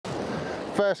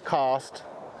first cast,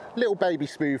 little baby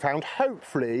smoothhound,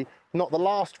 hopefully not the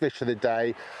last fish of the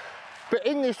day. But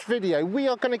in this video, we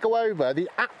are going to go over the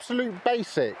absolute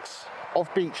basics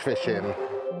of beach fishing.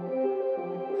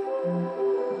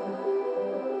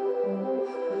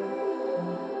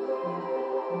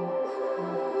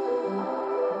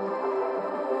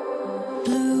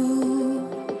 Blue,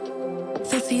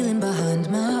 the feeling behind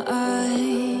my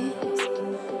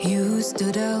eyes. You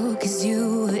stood out 'cause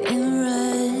you were in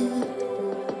red.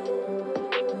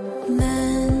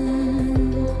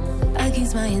 Then,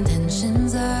 against my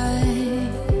intentions, I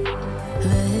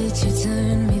let you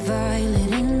turn me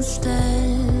violet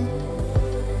instead.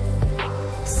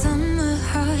 Summer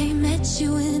high, met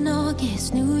you in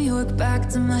August. New York, back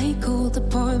to my cold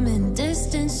apartment.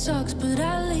 Distance sucks, but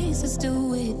at least I'm still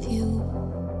with you.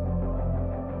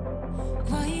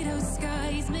 White out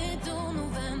skies, middle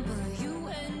November. You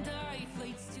and I,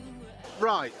 flights to...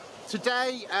 Right,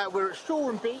 today we're at Shore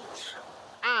and Beach,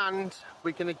 and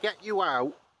we're going to get you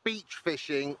out beach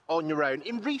fishing on your own.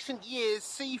 In recent years,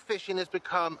 sea fishing has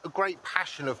become a great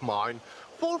passion of mine.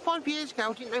 4 or 5 years ago,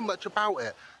 I didn't know much about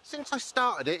it. Since I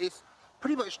started it, it's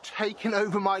pretty much taken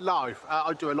over my life.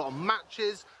 I do a lot of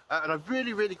matches, and I've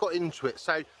really got into it.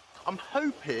 So I'm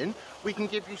hoping we can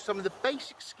give you some of the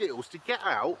basic skills to get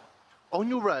out on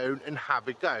your own and have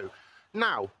a go.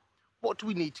 Now, what do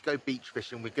we need to go beach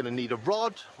fishing? We're going to need a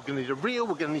rod, we're going to need a reel,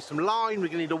 we're going to need some line,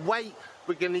 we're going to need a weight,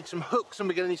 we're going to need some hooks, and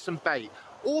we're going to need some bait.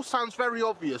 All sounds very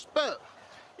obvious, but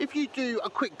if you do a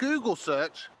quick Google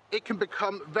search, it can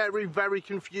become very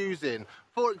confusing.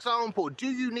 For example, do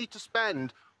you need to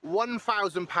spend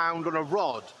 £1,000 on a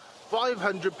rod,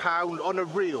 £500 on a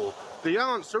reel? The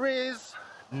answer is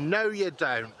no, you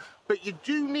don't. But you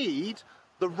do need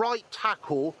the right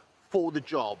tackle for the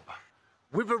job.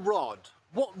 With a rod,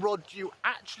 what rod do you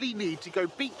actually need to go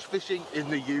beach fishing in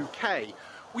the UK?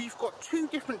 We've got 2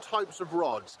 different types of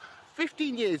rods.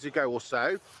 15 years ago or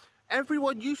so,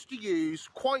 everyone used to use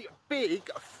quite big,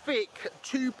 thick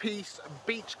 2-piece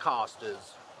beach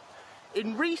casters.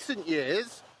 In recent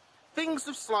years, things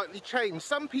have slightly changed.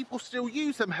 Some people still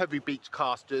use them heavy beach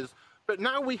casters, but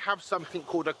now we have something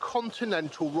called a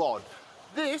continental rod.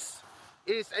 This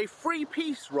is a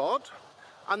 3-piece rod,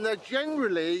 and they're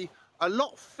generally a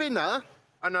lot thinner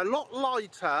and a lot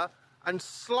lighter and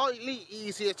slightly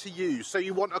easier to use. So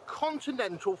you want a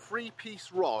continental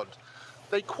 3-piece rod.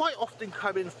 They quite often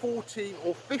come in 14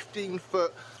 or 15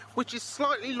 foot, which is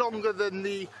slightly longer than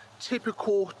the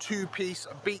typical 2-piece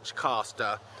beach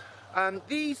caster.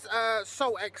 These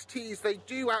Salt XTs, they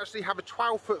do actually have a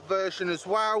 12-foot version as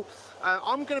well.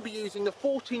 I'm going to be using the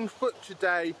 14-foot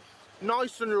today,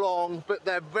 nice and long, but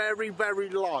they're very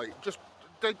light.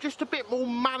 They're just a bit more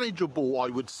manageable, I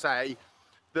would say,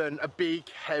 than a big,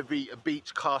 heavy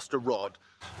beach caster rod.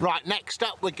 Right, next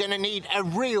up, we're going to need a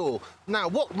reel. Now,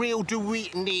 what reel do we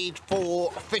need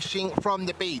for fishing from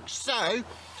the beach? So,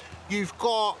 you've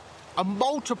got a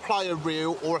multiplier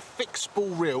reel or a fixed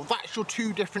spool reel. That's your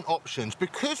 2 different options.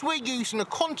 Because we're using a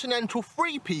continental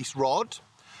 3-piece rod,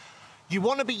 you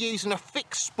want to be using a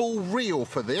fixed spool reel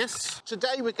for this.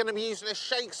 Today we're going to be using a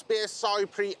Shakespeare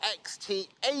Salt Tripod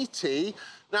XT80.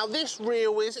 Now this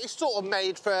reel is sort of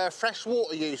made for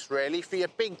freshwater use really, for your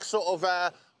big sort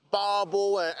of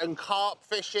barbel and carp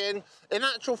fishing. In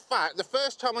actual fact, the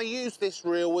first time I used this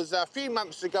reel was a few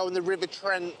months ago in the River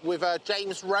Trent with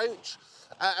James Roach,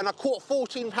 and I caught a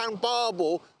 14-pound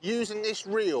barbel using this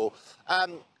reel.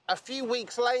 A few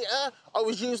weeks later, I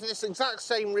was using this exact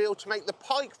same reel to make the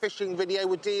pike fishing video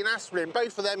with Dean Asplin.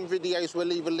 Both of them videos, we'll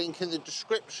leave a link in the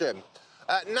description.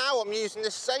 Now I'm using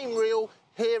the same reel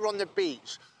here on the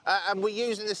beach, and we're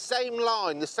using the same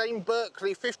line, the same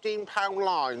Berkeley 15-pound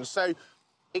line. So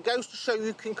it goes to show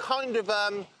you can kind of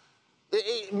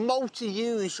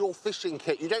multi-use your fishing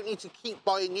kit. You don't need to keep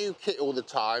buying new kit all the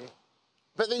time.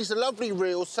 But these are lovely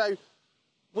reels. So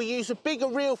we use a bigger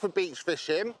reel for beach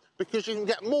fishing because you can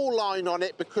get more line on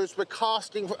it because we're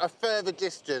casting a further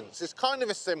distance. It's kind of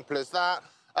as simple as that.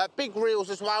 Big reels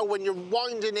as well, when you're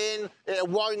winding in, it'll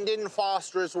wind in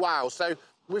faster as well. So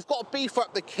we've got to beef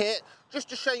up the kit. Just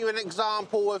to show you an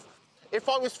example of, if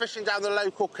I was fishing down the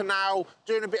local canal,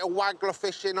 doing a bit of waggler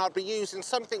fishing, I'd be using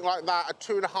something like that, a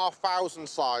 2,500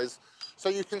 size. So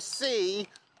you can see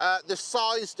the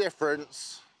size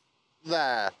difference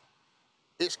there.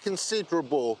 It's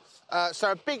considerable.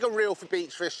 So a bigger reel for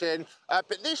beach fishing.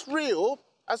 But this reel,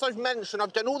 as I've mentioned,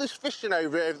 I've done all this fishing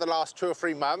over the last 2 or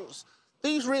 3 months.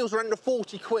 These reels are under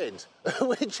 40 quid,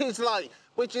 which is like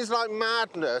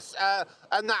madness.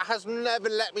 And that has never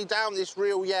let me down, this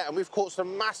reel, yet. And we've caught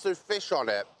some massive fish on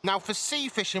it. Now, for sea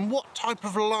fishing, what type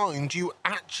of line do you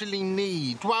actually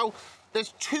need? Well,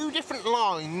 there's two different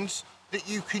lines that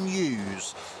you can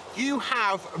use. You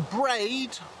have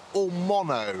braid or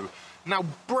mono. Now,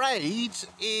 braid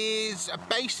is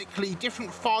basically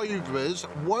different fibres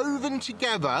woven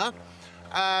together,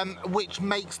 which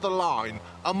makes the line.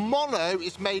 A mono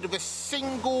is made of a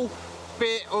single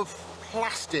bit of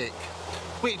plastic,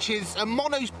 which is, a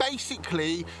mono's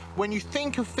basically, when you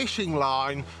think of fishing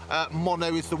line,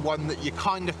 mono is the one that you're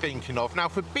kind of thinking of. Now,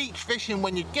 for beach fishing,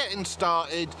 when you're getting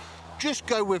started, just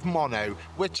go with mono.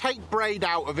 We'll take braid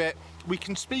out of it. We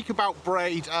can speak about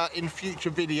braid in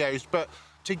future videos, but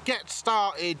to get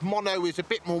started, mono is a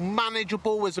bit more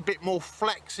manageable, there's a bit more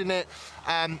flex in it,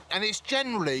 and it's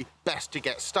generally best to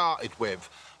get started with.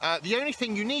 The only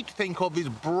thing you need to think of is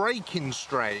breaking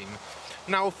strain.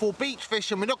 Now, for beach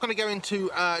fishing, we're not going to go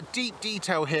into deep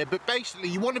detail here, but basically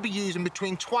you want to be using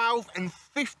between 12 and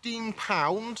 15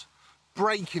 pound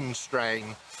breaking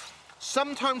strain.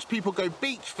 Sometimes people go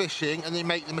beach fishing and they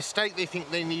make the mistake, they think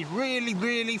they need really,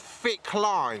 really thick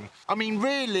line. I mean,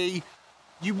 really,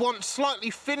 you want slightly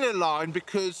thinner line,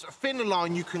 because thinner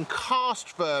line you can cast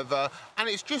further and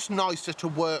it's just nicer to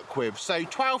work with. So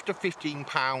 12 to 15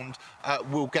 pound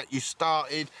will get you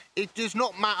started. It does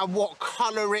not matter what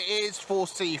colour it is for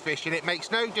sea fishing, it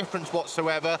makes no difference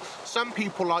whatsoever. Some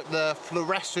people like the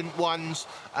fluorescent ones.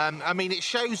 I mean, it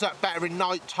shows up better in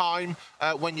night time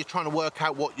when you're trying to work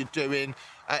out what you're doing.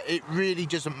 It really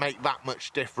doesn't make that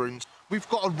much difference. We've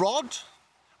got a rod,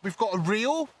 we've got a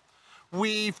reel,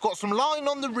 we've got some line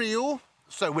on the reel,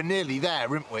 so we're nearly there,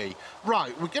 aren't we?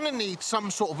 Right, we're going to need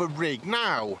some sort of a rig.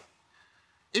 Now,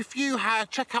 if you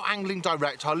check out Angling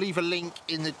Direct, I'll leave a link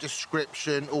in the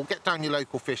description, or get down your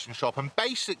local fishing shop, and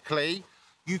basically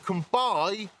you can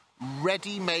buy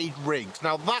ready-made rigs.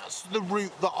 Now, that's the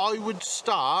route that I would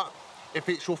start if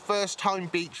it's your first time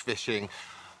beach fishing.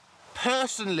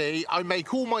 Personally, I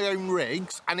make all my own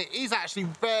rigs, and it is actually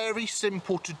very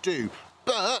simple to do,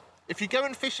 but if you're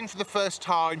going fishing for the first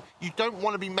time, you don't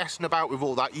want to be messing about with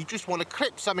all that. You just want to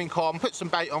clip something on, put some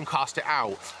bait on, cast it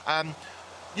out.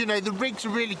 You know, the rigs are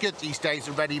really good these days,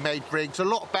 the ready-made rigs, a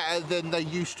lot better than they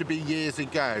used to be years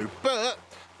ago. But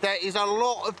there is a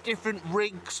lot of different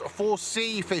rigs for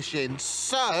sea fishing.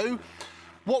 So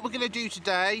what we're going to do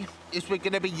today is we're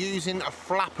going to be using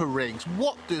flapper rigs.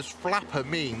 What does flapper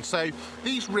mean? So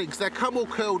these rigs, they come all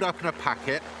curled up in a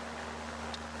packet,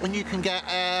 and you can get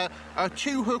a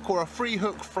 2-hook or a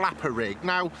 3-hook flapper rig.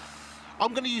 Now,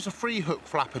 I'm going to use a 3-hook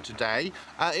flapper today.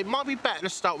 It might be better to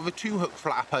start with a 2-hook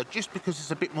flapper just because it's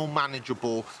a bit more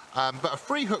manageable. But a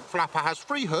 3-hook flapper has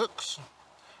 3 hooks,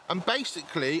 and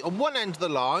basically on one end of the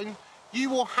line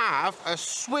you will have a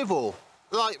swivel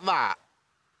like that.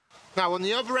 Now, on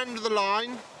the other end of the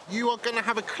line you are going to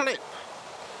have a clip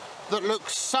that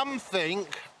looks something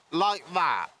like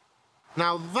that.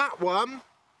 Now, that one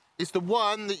is the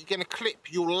one that you're going to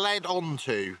clip your lead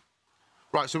onto.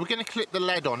 Right, so we're going to clip the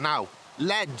lead on. Now,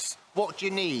 leads, what do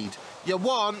you need? You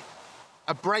want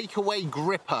a breakaway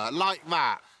gripper like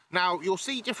that. Now, you'll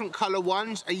see different colour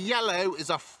ones. A yellow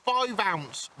is a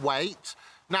 5-ounce weight.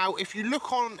 Now, if you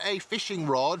look on a fishing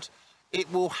rod,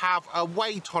 it will have a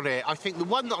weight on it. I think the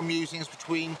one that I'm using is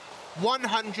between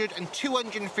 100 and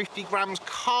 250 grams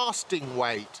casting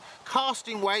weight.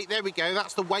 Casting weight, there we go,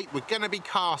 that's the weight we're going to be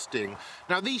casting.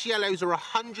 Now, these yellows are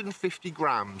 150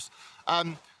 grams.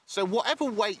 So whatever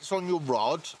weight's on your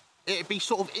rod, it'd be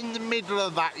sort of in the middle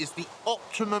of that is the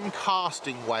optimum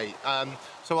casting weight.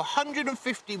 So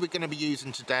 150 we're going to be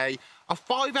using today. A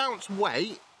 5-ounce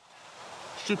weight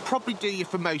should probably do you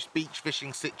for most beach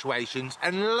fishing situations,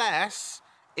 unless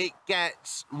it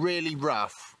gets really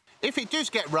rough. If it does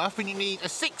get rough and you need a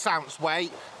 6-ounce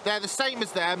weight, they're the same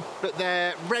as them, but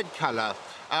they're red colour.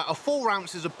 A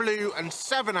 4-ounce is a blue and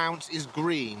 7-ounce is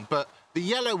green, but the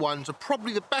yellow ones are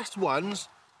probably the best ones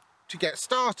to get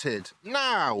started.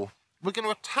 Now, we're going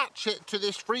to attach it to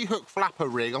this 3-hook flapper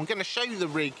rig. I'm going to show you the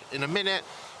rig in a minute.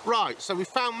 Right, so we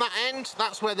found that end,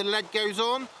 that's where the lead goes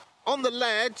on. On the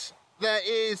lead, there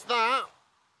is that,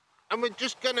 and we're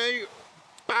just going to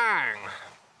bang.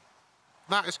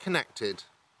 That is connected.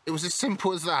 It was as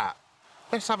simple as that.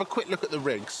 Let's have a quick look at the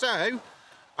rig. So,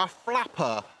 a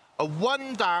flapper, a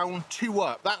 1 down, 2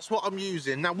 up. That's what I'm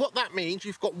using. Now, what that means,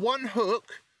 you've got 1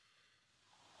 hook,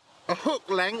 a hook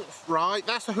length, right?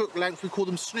 That's a hook length. We call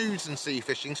them snoods in sea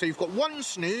fishing. So you've got 1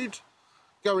 snood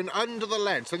going under the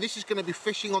lead. So this is going to be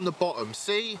fishing on the bottom.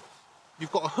 See?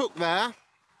 You've got a hook there.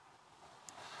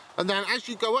 And then as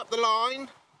you go up the line,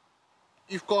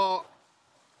 you've got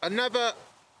another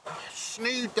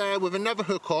snood there with another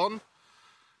hook on.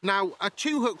 Now, a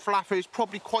 2-hook flapper is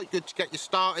probably quite good to get you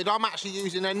started. I'm actually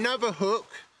using another hook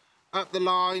up the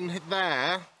line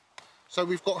there. So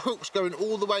we've got hooks going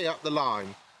all the way up the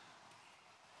line.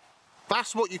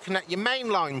 That's what you connect your main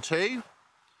line to,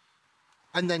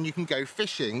 and then you can go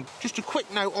fishing. Just a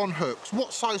quick note on hooks.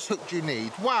 What size hook do you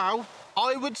need? Well,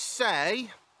 I would say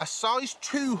a size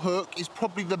 2 hook is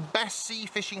probably the best sea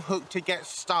fishing hook to get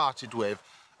started with.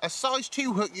 A size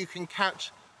 2 hook, you can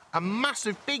catch a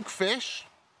massive big fish,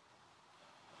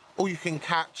 or you can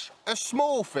catch a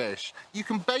small fish. You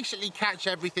can basically catch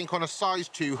everything on a size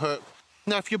 2 hook.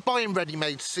 Now, if you're buying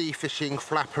ready-made sea fishing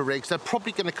flapper rigs, they're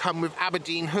probably going to come with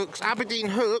Aberdeen hooks. Aberdeen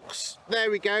hooks, there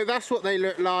we go, that's what they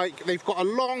look like. They've got a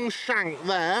long shank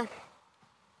there,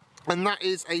 and that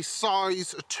is a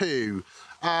size 2.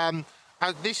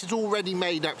 This is already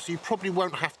made up, so you probably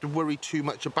won't have to worry too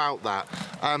much about that.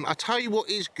 I tell you what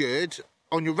is good,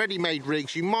 on your ready-made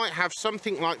rigs, you might have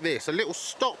something like this, a little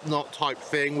stop knot type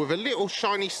thing with a little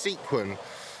shiny sequin.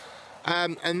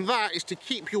 And that is to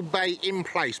keep your bait in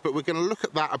place, but we're going to look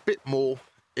at that a bit more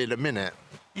in a minute.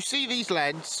 You see these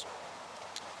leads?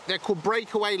 They're called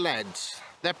breakaway leads.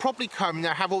 They're probably coming,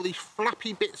 they'll have all these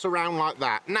flappy bits around like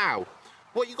that. Now,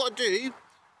 what you've got to do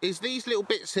is these little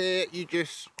bits here, you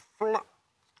just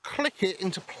click it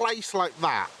into place like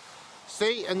that.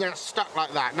 See? And they're stuck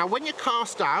like that. Now, when you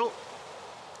cast out,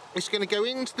 it's going to go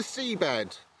into the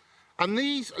seabed. And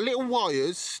these little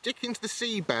wires stick into the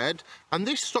seabed, and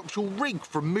this stops your rig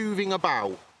from moving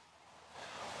about.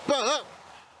 But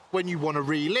when you want to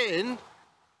reel in,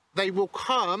 they will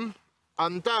come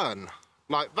undone,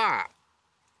 like that.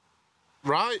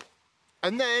 Right?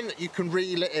 And then you can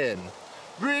reel it in.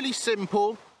 Really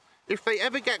simple. If they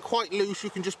ever get quite loose,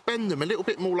 you can just bend them a little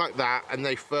bit more like that, and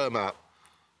they firm up.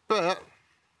 But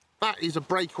that is a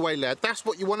breakaway lead. That's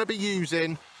what you want to be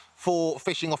using for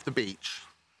fishing off the beach.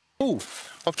 Oh,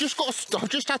 I've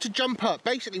just had to jump up.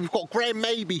 Basically, we've got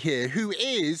Mabey here, who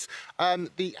is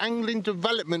the angling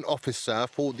development officer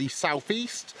for the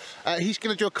southeast. He's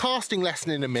going to do a casting lesson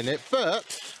in a minute,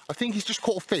 but I think he's just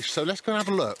caught a fish, so let's go and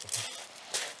have a look.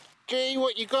 Gee,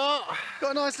 what you got?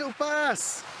 Got a nice little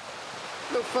bass.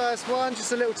 Little first one,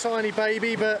 just a little tiny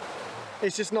baby, but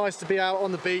it's just nice to be out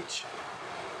on the beach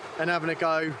and having a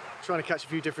go, trying to catch a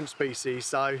few different species.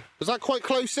 So was that quite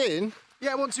close in?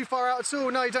 Yeah, it wasn't too far out at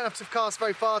all. No, you don't have to cast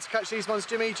very far to catch these ones,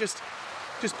 Jimmy. Just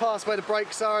past where the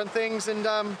breaks are and things, and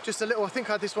just a little, I think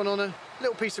I had this one on a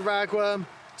little piece of ragworm,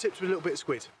 tipped with a little bit of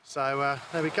squid. So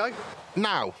there we go.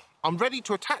 Now, I'm ready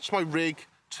to attach my rig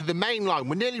to the main line.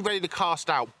 We're nearly ready to cast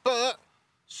out, but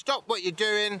stop what you're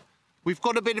doing. We've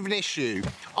got a bit of an issue.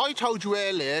 I told you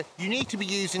earlier, you need to be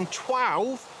using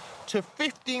 12 to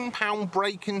 15 pound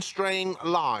break and strain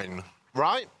line,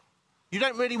 right? You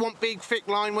don't really want big, thick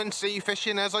line when sea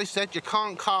fishing. As I said, you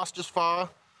can't cast as far.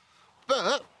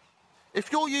 But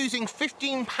if you're using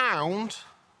 15 pound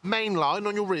main line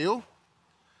on your reel,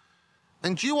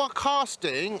 and you are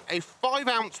casting a 5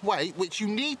 ounce weight, which you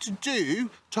need to do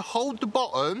to hold the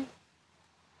bottom,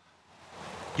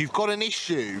 you've got an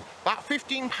issue. That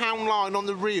 15 pound line on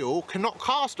the reel cannot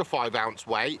cast a 5 ounce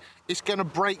weight. It's going to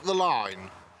break the line.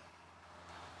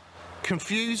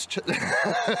 Confused?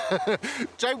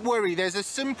 Don't worry, there's a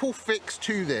simple fix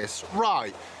to this.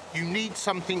 Right, you need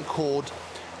something called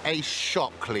a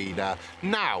shock leader.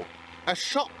 Now, a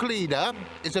shock leader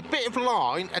is a bit of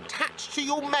line attached to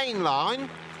your main line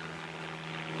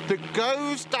that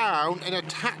goes down and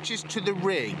attaches to the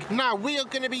rig. Now, we are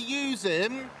going to be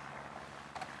using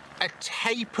a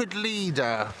tapered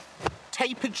leader,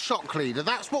 tapered shock leader.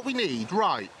 That's what we need,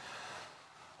 right?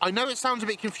 I know it sounds a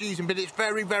bit confusing, but it's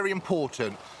very, very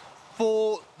important.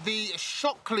 For the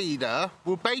shock leader,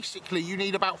 well, basically you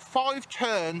need about 5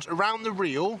 turns around the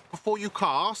reel before you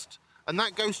cast, and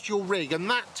that goes to your rig, and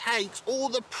that takes all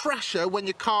the pressure when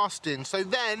you're casting, so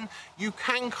then you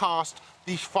can cast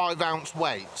these 5 ounce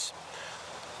weights.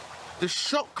 The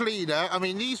shock leader, I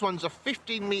mean, these ones are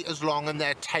 15 meters long and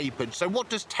they're tapered. So what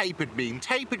does tapered mean?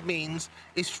 Tapered means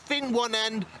is thin one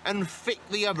end and thick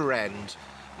the other end.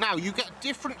 Now, you get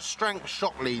different strength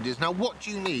shock leaders. Now, what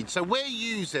do you need? So we're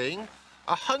using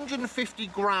 150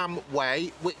 gram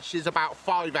weight, which is about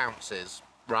 5 ounces,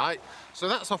 right? So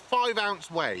that's a 5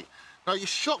 ounce weight. Now, your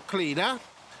shock leader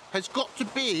has got to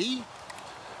be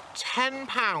 10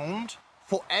 pound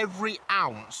for every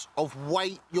ounce of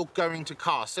weight you're going to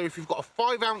cast. So if you've got a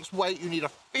 5 ounce weight, you need a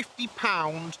 50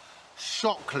 pound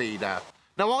shock leader.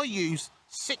 Now, I use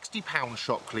 60 pound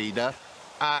shock leader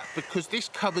because this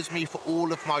covers me for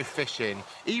all of my fishing.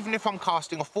 Even if I'm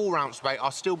casting a 4 ounce weight, I'll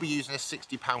still be using a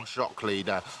 60 pound shock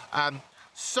leader.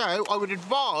 So I would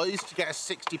advise to get a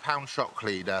 60 pound shock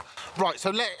leader. Right,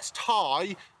 so let's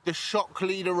tie the shock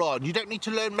leader on. You don't need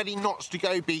to learn many knots to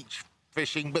go beach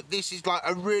fishing, but this is like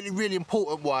a really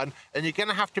important one, and you're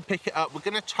gonna have to pick it up. We're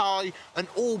gonna tie an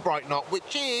Albright knot,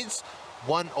 which is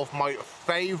one of my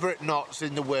favorite knots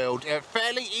in the world.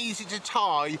 Fairly easy to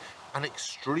tie and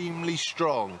extremely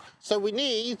strong. So we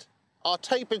need our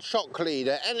tapered shock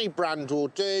leader, any brand will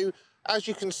do. As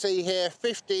you can see here,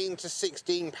 15 to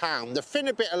 16 pound. The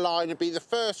thinner bit of line would be the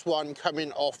first one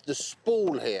coming off the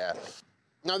spool here.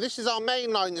 Now this is our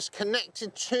main line that's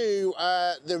connected to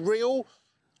the reel.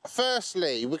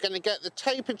 Firstly, we're going to get the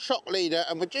tapered shock leader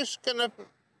and we're just going to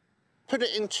put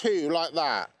it in two like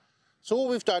that. So all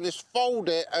we've done is fold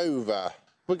it over.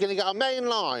 We're going to get our main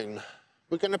line.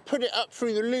 We're going to put it up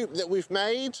through the loop that we've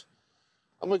made,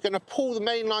 and we're going to pull the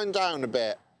main line down a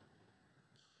bit.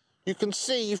 You can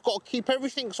see you've got to keep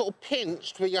everything sort of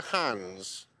pinched with your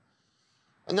hands.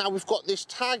 And now we've got this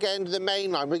tag end of the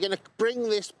main line. We're going to bring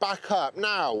this back up.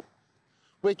 Now,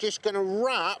 we're just going to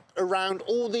wrap around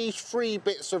all these three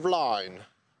bits of line,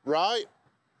 right?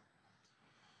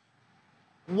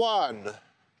 1,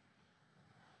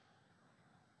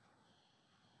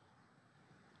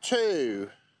 2,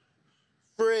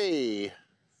 3,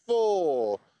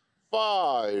 4,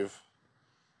 5,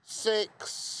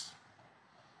 6,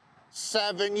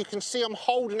 7. You can see I'm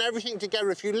holding everything together.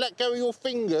 If you let go of your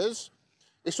fingers,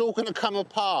 it's all going to come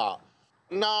apart.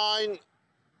 9,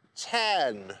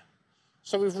 10.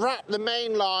 So we've wrapped the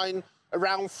main line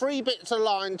around 3 bits of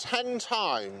line 10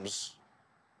 times.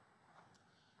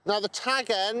 Now the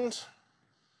tag end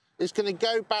is going to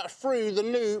go back through the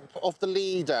loop of the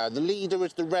leader. The leader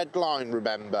is the red line,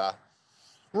 remember?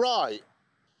 Right,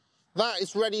 that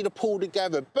is ready to pull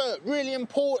together. But really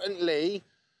importantly,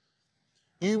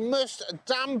 you must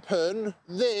dampen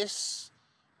this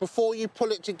before you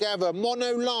pull it together.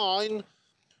 Mono line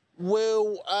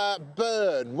will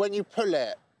burn when you pull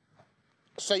it.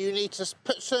 So you need to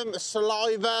put some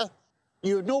saliva.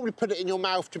 You would normally put it in your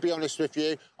mouth, to be honest with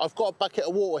you. I've got a bucket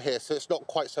of water here, so it's not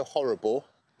quite so horrible.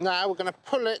 Now we're going to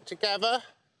pull it together.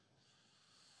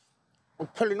 I'm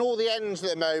pulling all the ends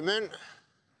at the moment.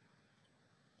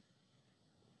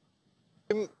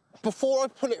 Before I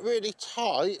pull it really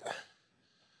tight,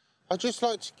 I just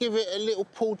like to give it a little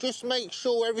pull. Just make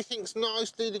sure everything's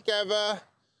nicely together.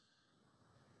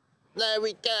 There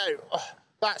we go. Oh,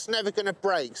 that's never going to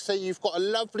break. So you've got a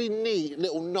lovely, neat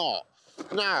little knot.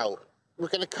 Now, we're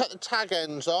going to cut the tag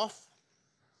ends off.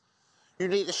 You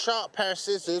need a sharp pair of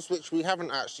scissors, which we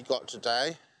haven't actually got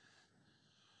today.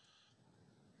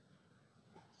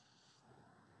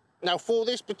 Now, for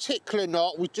this particular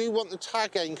knot, we do want the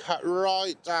tag end cut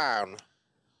right down.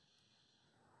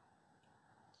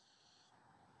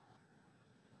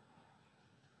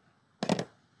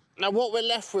 Now, what we're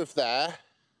left with there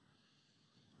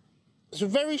is a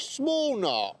very small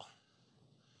knot,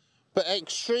 but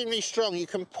extremely strong. You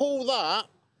can pull that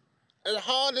as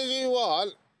hard as you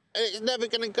want, and it's never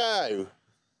going to go.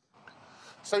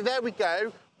 So there we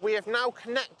go. We have now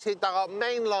connected our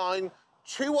main line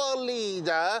to our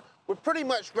leader. We're pretty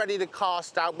much ready to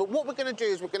cast out, but what we're going to do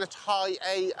is we're going to tie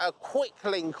a quick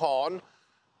link on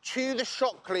to the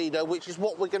shock leader, which is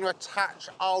what we're going to attach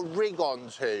our rig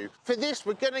onto. For this,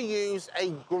 we're going to use a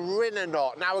grinner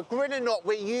knot. Now, a grinner knot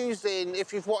we're using,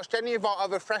 if you've watched any of our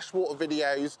other freshwater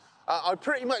videos, I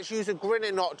pretty much use a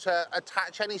grinner knot to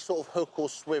attach any sort of hook or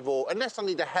swivel, unless I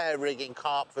need a hair rig in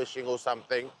carp fishing or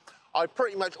something. I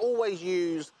pretty much always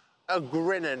use a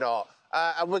grinner knot.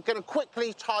 And we're going to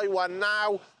quickly tie one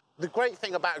now. The great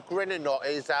thing about a grinner knot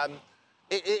is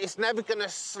it's never going to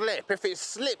slip. If it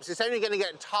slips, it's only going to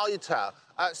get tighter.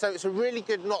 So it's a really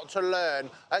good knot to learn.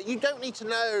 You don't need to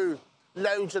know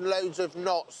loads and loads of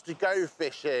knots to go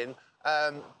fishing,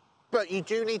 but you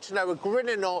do need to know a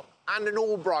grinner knot and an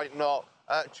Albright knot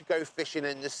to go fishing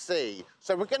in the sea.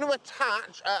 So we're going to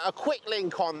attach a quick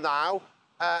link on now,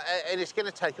 and it's going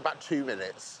to take about 2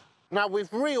 minutes. Now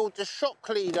we've reeled the shock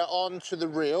leader onto the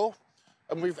reel,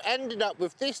 and we've ended up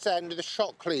with this end of the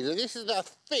shock leader. This is a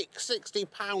thick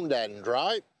 60-pound end,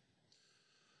 right?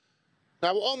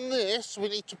 Now on this, we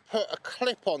need to put a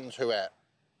clip onto it,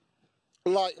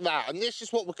 like that. And this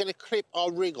is what we're going to clip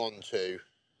our rig onto.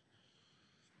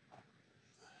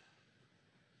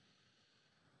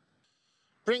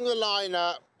 Bring the line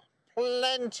up,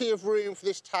 plenty of room for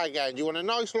this tag end. You want a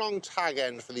nice long tag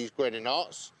end for these grinner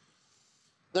knots.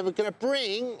 Then we're going to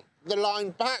bring the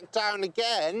line back down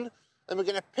again, and we're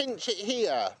going to pinch it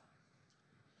here.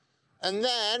 And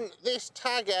then this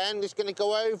tag end is going to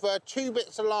go over 2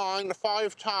 bits of line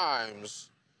 5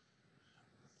 times.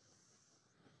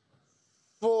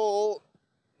 4,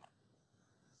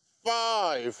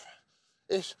 5.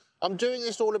 I'm doing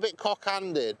this all a bit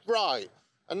cock-handed. Right,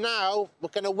 and now we're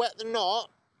going to wet the knot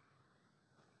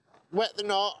wet the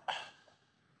knot.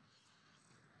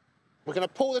 We're going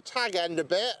to pull the tag end a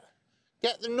bit,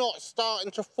 get the knot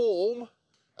starting to form,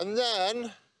 and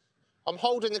then I'm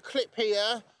holding the clip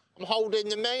here, I'm holding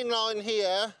the main line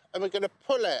here, and we're going to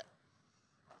pull it.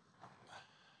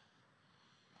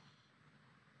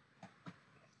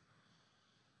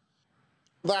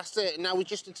 That's it. Now we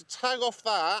just need to tag off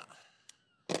that.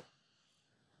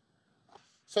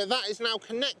 So that is now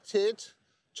connected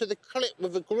to the clip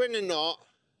with a grinner knot.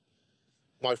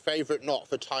 My favourite knot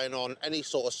for tying on any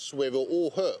sort of swivel or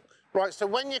hook. Right, so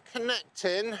when you're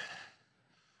connecting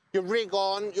your rig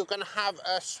on, you're going to have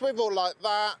a swivel like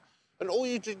that, and all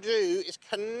you do is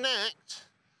connect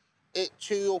it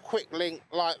to your quick link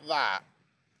like that.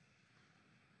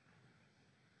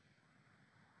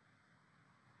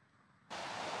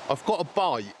 I've got a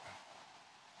bite.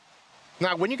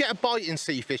 Now, when you get a bite in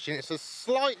sea fishing, it's a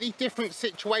slightly different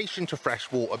situation to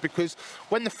freshwater, because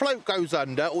when the float goes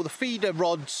under or the feeder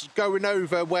rod's going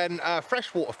over when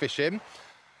freshwater fishing,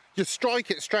 you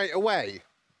strike it straight away.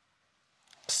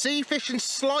 Sea fishing's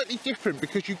slightly different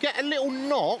because you get a little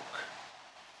knock.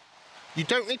 You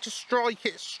don't need to strike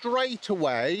it straight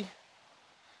away.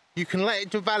 You can let it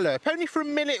develop, only for a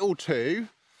minute or two,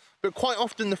 but quite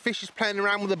often the fish is playing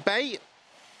around with a bait.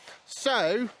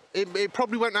 So it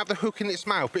probably won't have the hook in its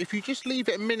mouth, but if you just leave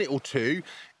it a minute or two,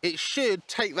 it should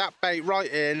take that bait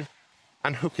right in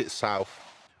and hook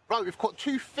itself. Right, we've got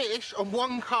 2 fish on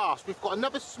 1 cast. We've got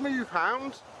another smooth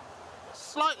hound,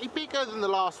 slightly bigger than the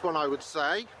last one, I would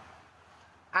say,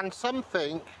 and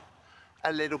something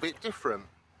a little bit different.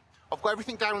 I've got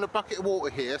everything down in a bucket of water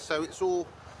here, so it's all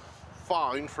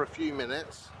fine for a few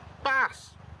minutes.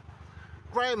 Bass.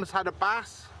 Graham's had a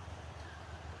bass.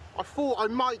 I thought I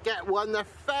might get one. They're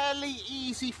fairly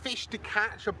easy fish to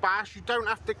catch, a bass. You don't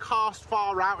have to cast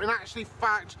far out, and actually, in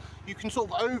fact, you can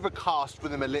sort of overcast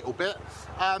with them a little bit.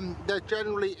 They're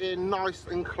generally in nice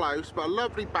and close, but a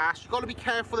lovely bass. You've got to be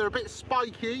careful, they're a bit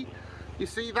spiky. You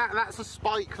see that? That's a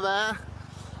spike there.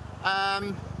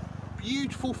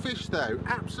 Beautiful fish though,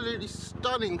 absolutely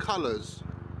stunning colours.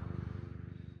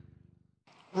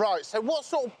 Right, so what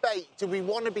sort of bait do we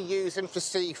want to be using for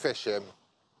sea fishing?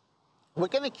 We're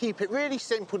going to keep it really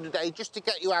simple today, just to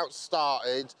get you out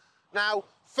started. Now,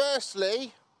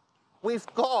 firstly, we've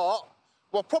got,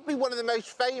 well, probably one of the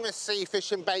most famous sea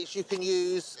fishing baits you can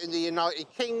use in the United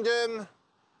Kingdom,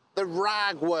 the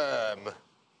ragworm.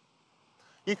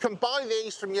 You can buy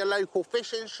these from your local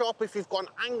fishing shop. If you've got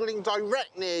an Angling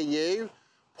Direct near you,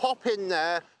 pop in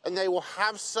there and they will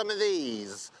have some of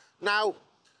these. Now,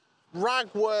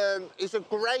 ragworm is a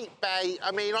great bait.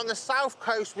 I mean, on the south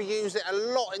coast we use it a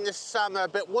lot in the summer,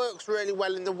 but works really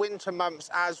well in the winter months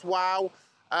as well.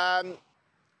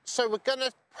 So we're going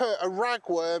to put a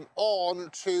ragworm on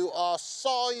to our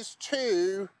size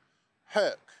 2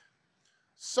 hook.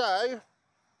 So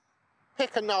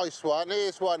pick a nice one.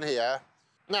 Here's one here.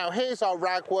 Now here's our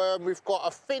ragworm. We've got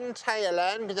a fin tail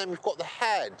end, and then we've got the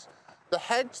head. The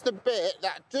head's the bit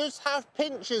that does have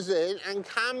pinchers in and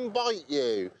can bite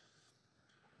you.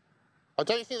 I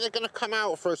don't think they're going to come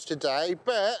out for us today,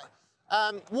 but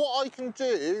what I can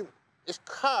do is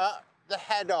cut the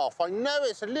head off. I know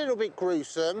it's a little bit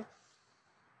gruesome,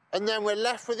 and then we're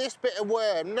left with this bit of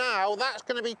worm. Now, that's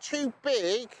going to be too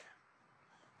big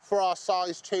for our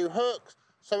size 2 hooks,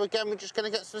 so again, we're just going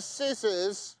to get some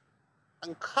scissors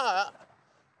and cut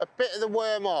a bit of the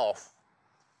worm off.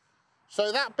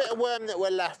 So that bit of worm that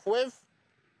we're left with,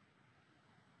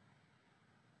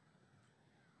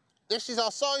 this is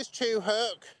our size 2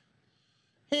 hook.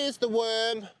 Here's the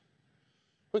worm.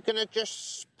 We're going to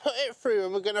just put it through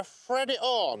and we're going to thread it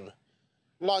on,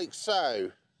 like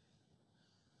so.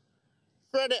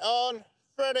 Thread it on,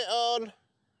 thread it on.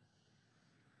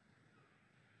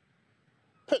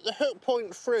 Put the hook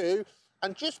point through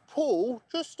and just pull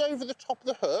just over the top of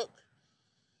the hook.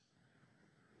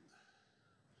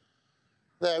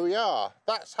 There we are.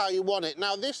 That's how you want it.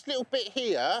 Now this little bit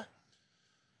here,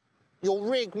 your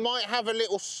rig might have a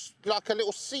little, like a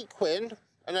little sequin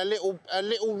and a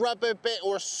little rubber bit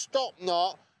or a stop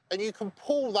knot, and you can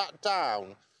pull that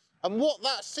down. And what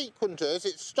that sequin does,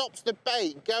 it stops the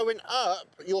bait going up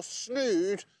your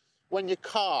snood when you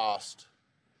cast.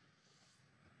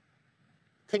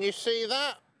 Can you see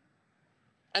that?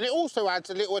 And it also adds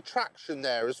a little attraction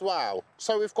there as well.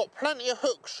 So we've got plenty of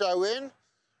hooks showing.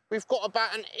 We've got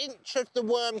about 1 inch of the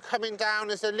worm coming down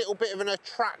as a little bit of an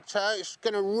attractor. It's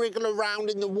going to wriggle around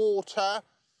in the water.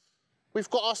 We've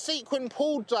got our sequin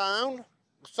pulled down,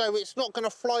 so it's not going to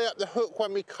fly up the hook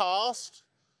when we cast.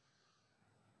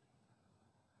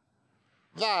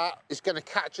 That is going to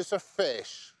catch us a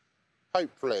fish,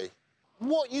 hopefully.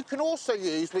 what you can also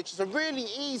use, which is a really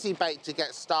easy bait to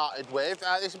get started with,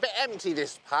 it's a bit empty,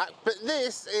 this pack, but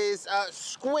this is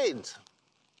squid.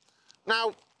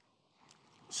 Now,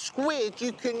 squid,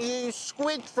 you can use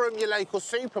squid from your local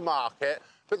supermarket,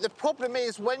 but the problem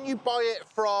is when you buy it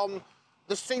from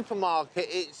the supermarket,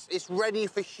 it's ready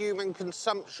for human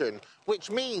consumption,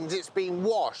 which means it's been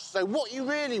washed. So what you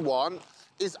really want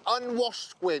is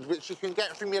unwashed squid, which you can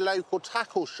get from your local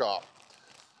tackle shop.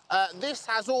 This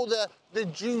has all the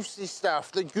juicy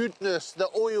stuff, the goodness, the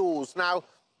oils. Now,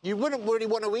 you wouldn't really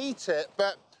want to eat it,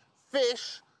 but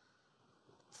fish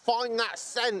find that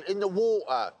scent in the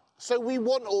water. So we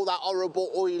want all that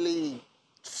horrible, oily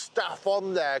stuff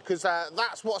on there, because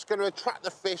that's what's going to attract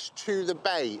the fish to the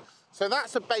bait. So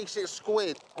that's a basic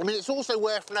squid. I mean, it's also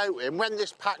worth noting, when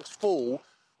this pack's full,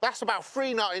 that's about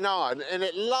 $3.99, and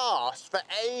it lasts for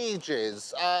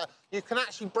ages. You can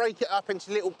actually break it up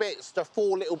into little bits, to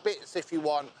 4 little bits if you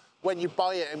want, when you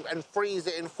buy it, and freeze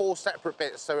it in 4 separate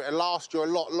bits, so it'll last you a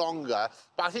lot longer.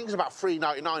 But I think it's about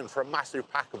 $3.99 for a massive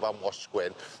pack of unwashed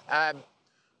squid.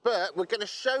 But we're going to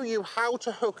show you how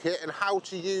to hook it and how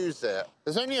to use it.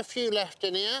 There's only a few left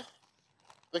in here.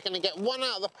 We're going to get one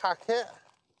out of the packet.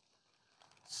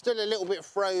 Still a little bit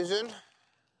frozen.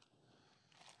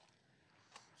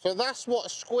 So that's what a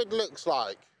squid looks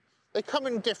like. They come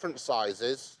in different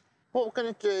sizes. What we're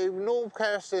going to do, with normal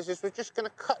pair of scissors, we're just going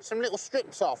to cut some little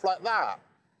strips off like that.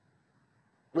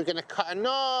 We're going to cut a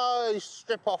nice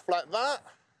strip off like that.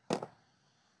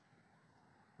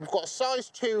 We've got a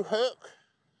size 2 hook.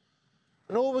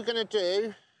 And all we're going to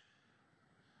do,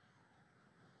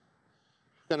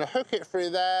 we're going to hook it through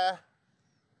there,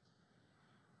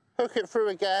 hook it through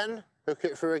again, hook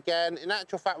it through again. In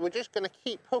actual fact, we're just going to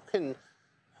keep hooking,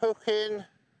 and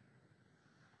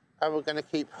we're going to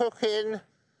keep hooking,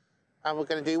 and we're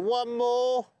going to do one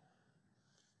more.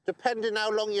 Depending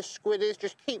how long your squid is,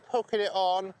 just keep hooking it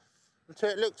on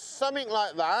until it looks something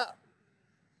like that.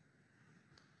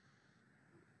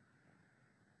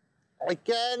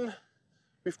 Again,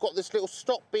 we've got this little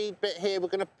stop bead bit here. We're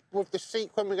going to, with the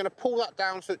sequin, we're going to pull that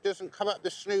down so it doesn't come up the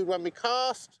snood when we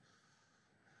cast.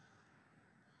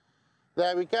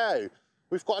 There we go.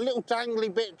 We've got a little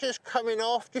dangly bit just coming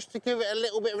off, just to give it a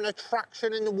little bit of an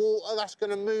attraction in the water. That's going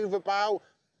to move about.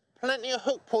 Plenty of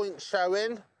hook points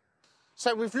showing.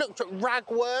 So we've looked at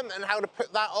ragworm and how to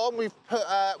put that on. We've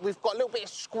got a little bit of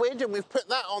squid and we've put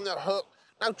that on the hook.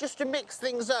 Now, just to mix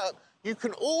things up, you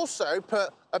can also put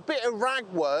a bit of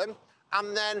ragworm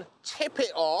and then tip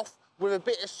it off with a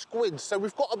bit of squid. So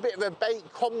we've got a bit of a bait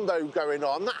combo going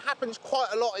on. That happens quite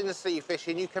a lot in the sea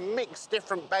fishing. You can mix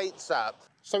different baits up.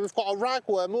 So we've got a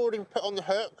ragworm already put on the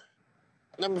hook.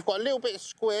 And then we've got a little bit of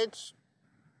squid.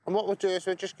 And what we'll do is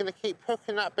we're just going to keep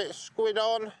hooking that bit of squid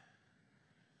on.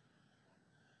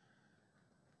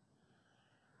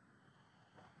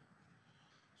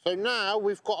 So now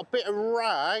we've got a bit of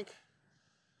rag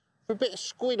with a bit of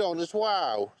squid on as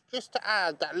well, just to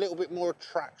add that little bit more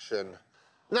attraction.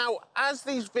 Now, as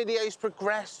these videos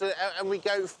progress and we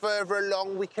go further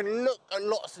along, we can look at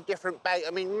lots of different bait.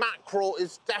 I mean, mackerel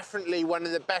is definitely one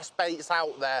of the best baits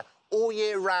out there all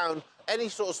year round. Any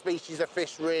sort of species of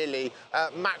fish, really.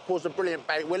 Mackerel's a brilliant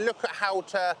bait. We'll look at how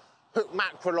to hook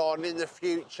mackerel on in the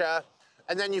future.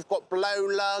 And then you've got blow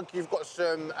lug, you've got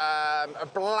some a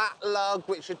black lug,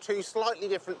 which are 2 slightly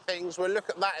different things. We'll look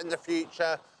at that in the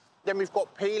future. Then we've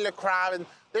got peeler crab, and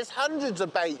there's hundreds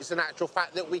of baits in actual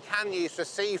fact that we can use for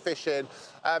sea fishing.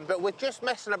 But we're just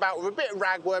messing about with a bit of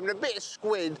ragworm and a bit of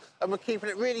squid, and we're keeping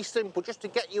it really simple just to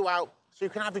get you out so you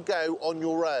can have a go on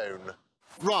your own.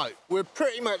 Right, we're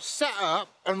pretty much set up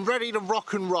and ready to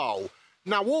rock and roll.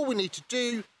 Now, all we need to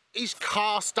do is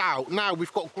cast out. Now,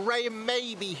 we've got Graham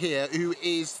Mabey here, who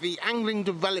is the Angling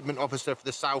Development Officer for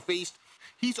the South East.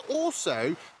 He's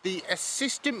also the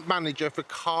Assistant Manager for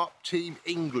Carp Team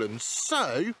England,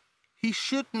 so he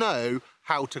should know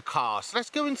how to cast.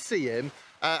 Let's go and see him,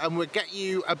 and we'll get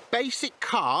you a basic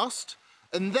cast,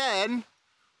 and then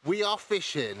we are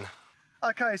fishing.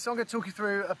 Okay, so I'm going to talk you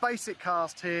through a basic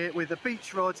cast here with a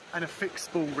beach rod and a fixed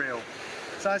spool reel.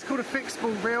 So it's called a fixed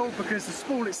spool reel because the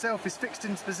spool itself is fixed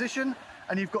into position,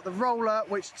 and you've got the roller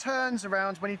which turns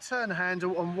around when you turn the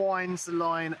handle and winds the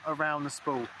line around the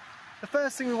spool. The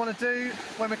first thing we want to do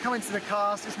when we're coming to the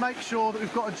cast is make sure that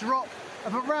we've got a drop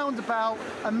of around about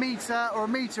 1 metre or 1.5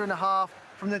 metres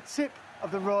from the tip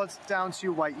of the rod down to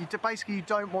your weight. Basically, you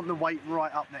don't want the weight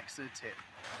right up next to the tip.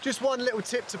 Just one little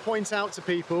tip to point out to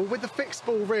people, with the fixed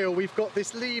spool reel, we've got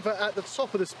this lever at the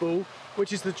top of the spool,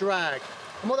 which is the drag.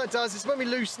 And what that does is when we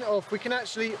loosen it off, we can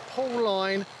actually pull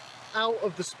line out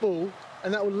of the spool,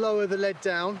 and that will lower the lead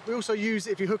down. We also use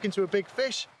it if you hook into a big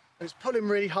fish and it's pulling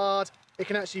really hard. it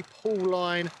can actually pull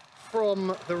line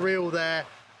from the reel there,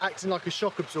 acting like a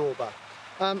shock absorber.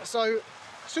 So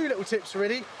 2 little tips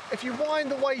really. If you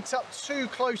wind the weight up too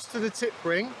close to the tip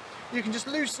ring, you can just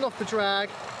loosen off the drag,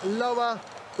 lower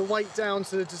the weight down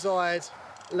to the desired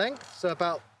length, so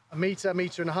about a metre,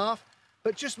 metre and a half.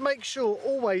 But just make sure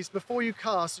always before you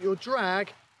cast, your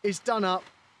drag is done up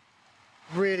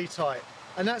really tight.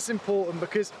 And that's important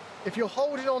because if you're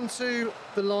holding onto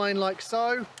the line like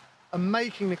so and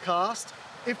making the cast,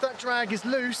 if that drag is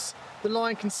loose, the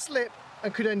line can slip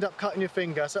and could end up cutting your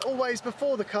finger. So always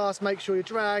before the cast, make sure your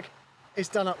drag is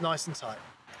done up nice and tight.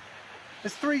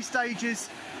 There's 3 stages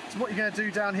to what you're going to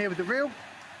do down here with the reel.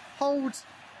 Hold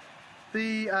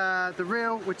the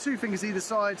reel with 2 fingers either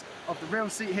side of the reel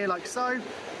seat here like so.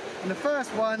 And the first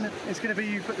one is going to be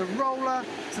you put the roller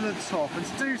to the top, and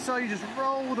to do so you just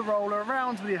roll the roller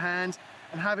around with your hand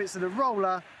and have it so the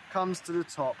roller comes to the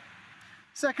top.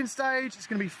 Second stage is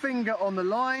going to be finger on the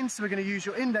line, so we're going to use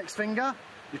your index finger,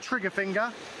 your trigger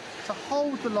finger, to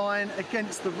hold the line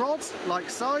against the rod like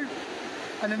so.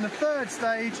 And then the third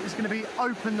stage is going to be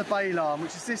open the bail arm,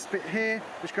 which is this bit here,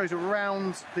 which goes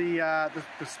around the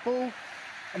spool,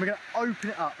 and we're going to open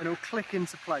it up and it'll click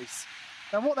into place.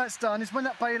 Now what that's done is when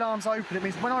that bail arm's open, it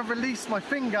means when I release my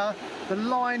finger, the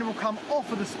line will come off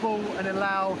of the spool and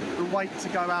allow the weight to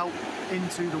go out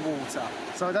into the water.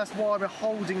 So that's why we're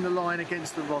holding the line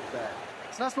against the rod there.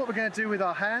 So that's what we're going to do with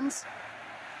our hands.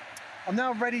 I'm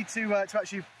now ready to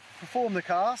actually perform the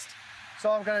cast. So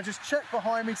I'm going to just check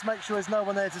behind me to make sure there's no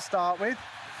one there to start with.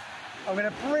 I'm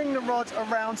going to bring the rod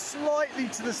around slightly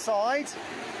to the side,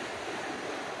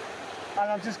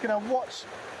 and I'm just going to watch.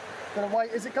 I'm going to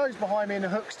wait as it goes behind me in the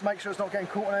hooks to make sure it's not getting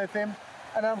caught on anything,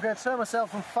 and then I'm going to turn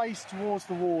myself and face towards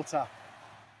the water.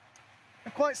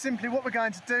 And quite simply what we're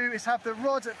going to do is have the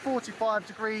rod at 45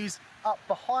 degrees up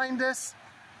behind us.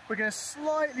 We're going to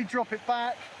slightly drop it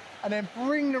back and then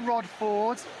bring the rod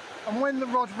forward, and when the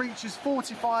rod reaches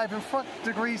 45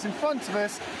 degrees in front of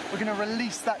us, we're going to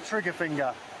release that trigger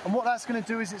finger. And what that's going to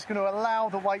do is it's going to allow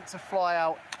the weight to fly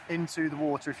out into the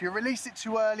water. If you release it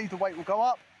too early, the weight will go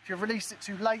up. If you release it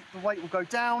too late, the weight will go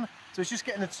down. So it's just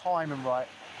getting the timing right.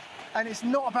 And it's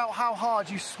not about how hard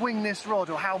you swing this rod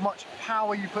or how much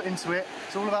power you put into it.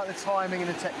 It's all about the timing and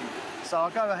the technique. So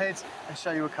I'll go ahead and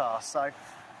show you a cast. So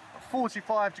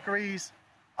 45 degrees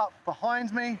up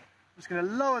behind me. I'm just going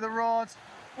to lower the rod,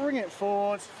 bring it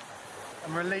forward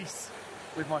and release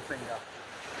with my finger.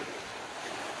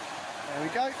 There we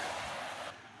go.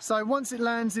 So once it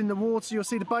lands in the water, you'll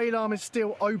see the bail arm is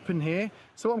still open here.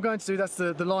 So what I'm going to do, that's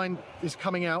the line is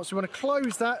coming out. So we want to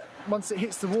close that once it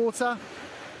hits the water,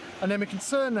 and then we can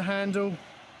turn the handle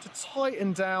to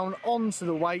tighten down onto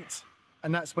the weight,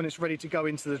 and that's when it's ready to go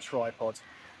into the tripod.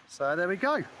 So there we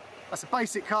go. That's a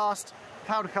basic cast of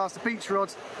how to cast a beach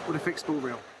rod with a fixed ball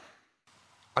reel.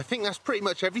 I think that's pretty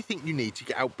much everything you need to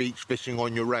get out beach fishing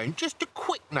on your own. Just a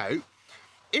quick note.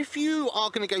 If you are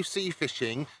going to go sea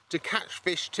fishing to catch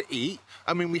fish to eat,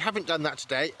 I mean, we haven't done that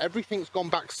today. Everything's gone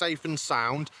back safe and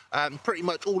sound. Pretty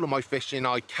much all of my fishing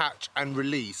I catch and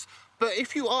release. But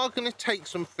if you are going to take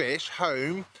some fish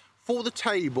home for the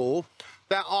table,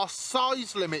 there are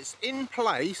size limits in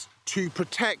place to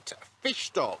protect fish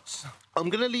stocks. I'm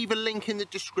going to leave a link in the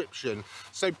description.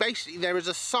 So basically there is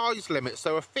a size limit.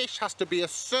 So a fish has to be a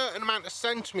certain amount of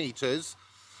centimetres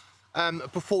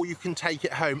before you can take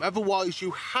it home. Otherwise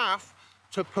you have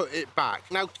to put it back.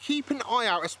 Now keep an eye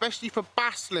out, especially for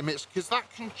bass limits, because that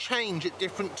can change at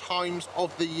different times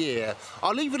of the year.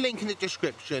 I'll leave a link in the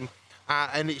description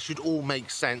and it should all make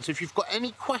sense. If you've got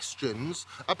any questions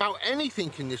about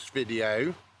anything in this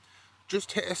video,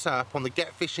 just hit us up on the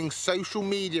Get Fishing social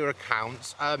media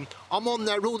accounts. I'm on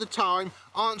there all the time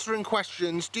answering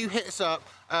questions. Do hit us up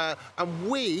and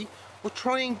we will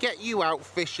try and get you out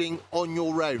fishing on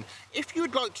your own. If you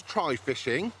would like to try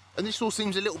fishing, and this all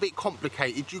seems a little bit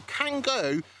complicated, you can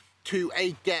go to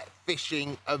a Get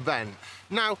Fishing event.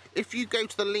 Now, if you go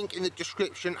to the link in the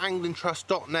description,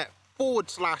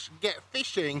 anglingtrust.net/Get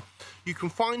Fishing, you can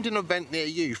find an event near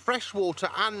you, freshwater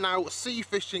and now sea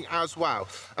fishing as well.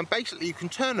 And basically you can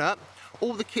turn up,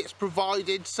 all the kit's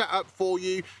provided, set up for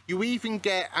you. You even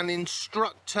get an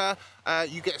instructor,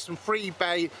 you get some free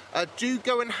bait. Do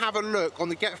go and have a look on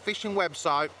the Get Fishing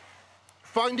website,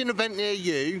 find an event near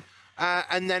you,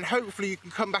 and then hopefully you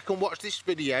can come back and watch this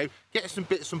video, get some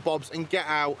bits and bobs and get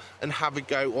out and have a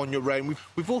go on your own.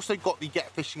 We've also got the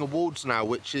Get Fishing Awards now,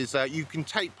 which is you can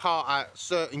take part at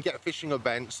certain Get Fishing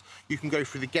events. You can go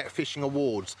through the Get Fishing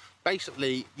Awards.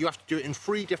 Basically, you have to do it in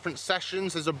 3 different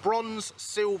sessions. There's a bronze,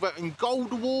 silver and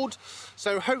gold award.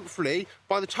 So hopefully,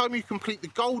 by the time you complete the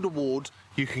gold award,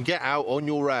 you can get out on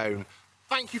your own.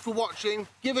 thank you for watching.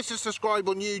 Give us a subscribe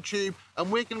on YouTube, and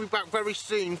we're going to be back very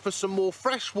soon for some more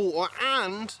freshwater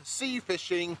and sea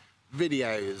fishing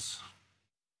videos.